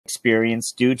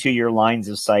experience due to your lines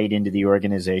of sight into the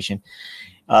organization?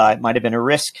 It might have been a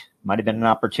risk, might have been an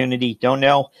opportunity, don't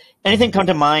know. Anything come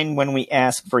to mind when we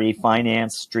ask for a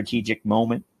finance strategic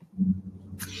moment?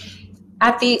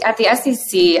 At the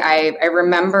SEC, I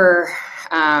remember,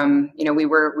 we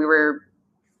were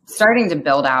starting to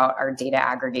build out our data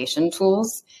aggregation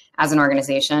tools as an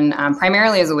organization,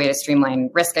 primarily as a way to streamline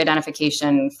risk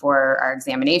identification for our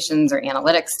examinations or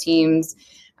analytics teams,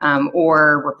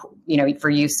 or for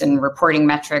use in reporting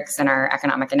metrics and our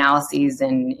economic analyses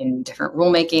in different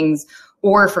rulemakings,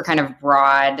 or for kind of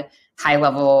broad, high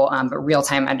level, but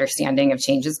real-time understanding of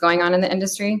changes going on in the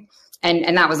industry.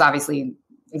 And that was obviously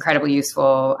incredibly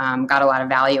useful, got a lot of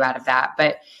value out of that.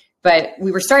 But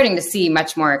we were starting to see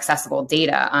much more accessible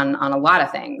data on a lot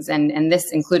of things. And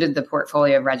this included the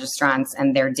portfolio of registrants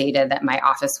and their data that my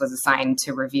office was assigned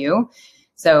to review.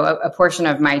 So a portion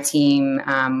of my team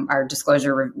were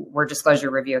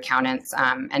disclosure review accountants.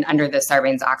 And under the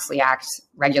Sarbanes-Oxley Act,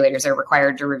 regulators are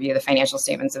required to review the financial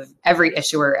statements of every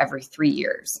issuer every 3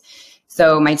 years.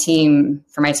 So for my team,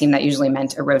 that usually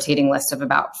meant a rotating list of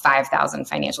about 5,000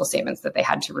 financial statements that they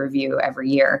had to review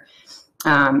every year.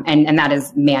 And that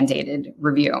is mandated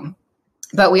review.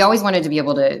 But we always wanted to be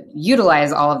able to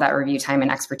utilize all of that review time and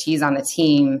expertise on the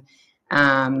team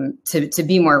to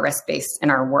be more risk-based in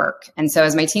our work. And so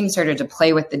as my team started to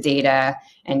play with the data,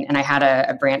 and I had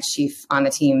a branch chief on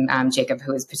the team, Jacob,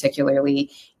 who was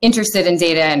particularly interested in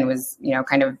data and was,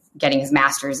 kind of getting his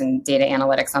master's in data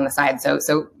analytics on the side. So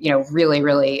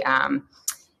really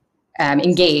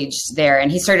engaged there.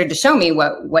 And he started to show me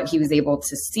what he was able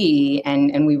to see.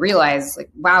 And we realized, like,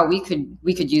 wow, we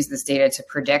could use this data to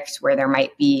predict where there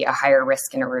might be a higher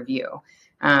risk in a review.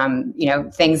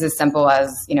 Things as simple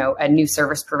as, a new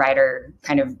service provider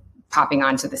kind of popping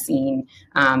onto the scene.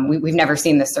 We've never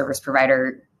seen this service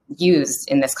provider used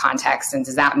in this context. And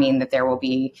does that mean that there will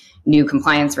be new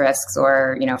compliance risks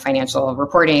or, financial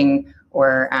reporting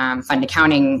or fund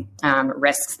accounting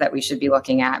risks that we should be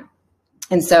looking at?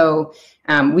 And so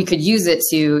we could use it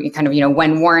to kind of,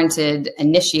 when warranted,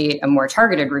 initiate a more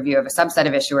targeted review of a subset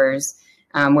of issuers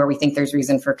where we think there's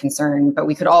reason for concern. But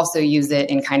we could also use it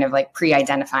in kind of like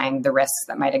pre-identifying the risks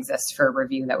that might exist for a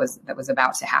review that was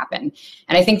about to happen.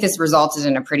 And I think this resulted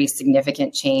in a pretty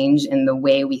significant change in the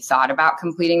way we thought about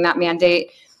completing that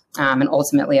mandate, and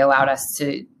ultimately allowed us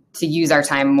to use our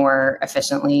time more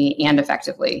efficiently and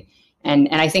effectively. And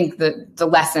I think the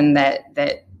lesson that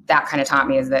kind of taught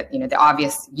me is that, the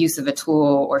obvious use of a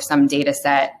tool or some data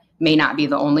set may not be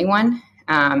the only one.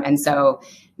 And so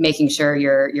making sure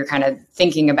you're kind of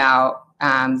thinking about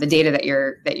the data that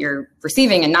you're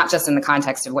receiving, and not just in the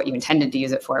context of what you intended to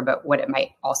use it for, but what it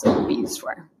might also be used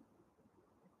for.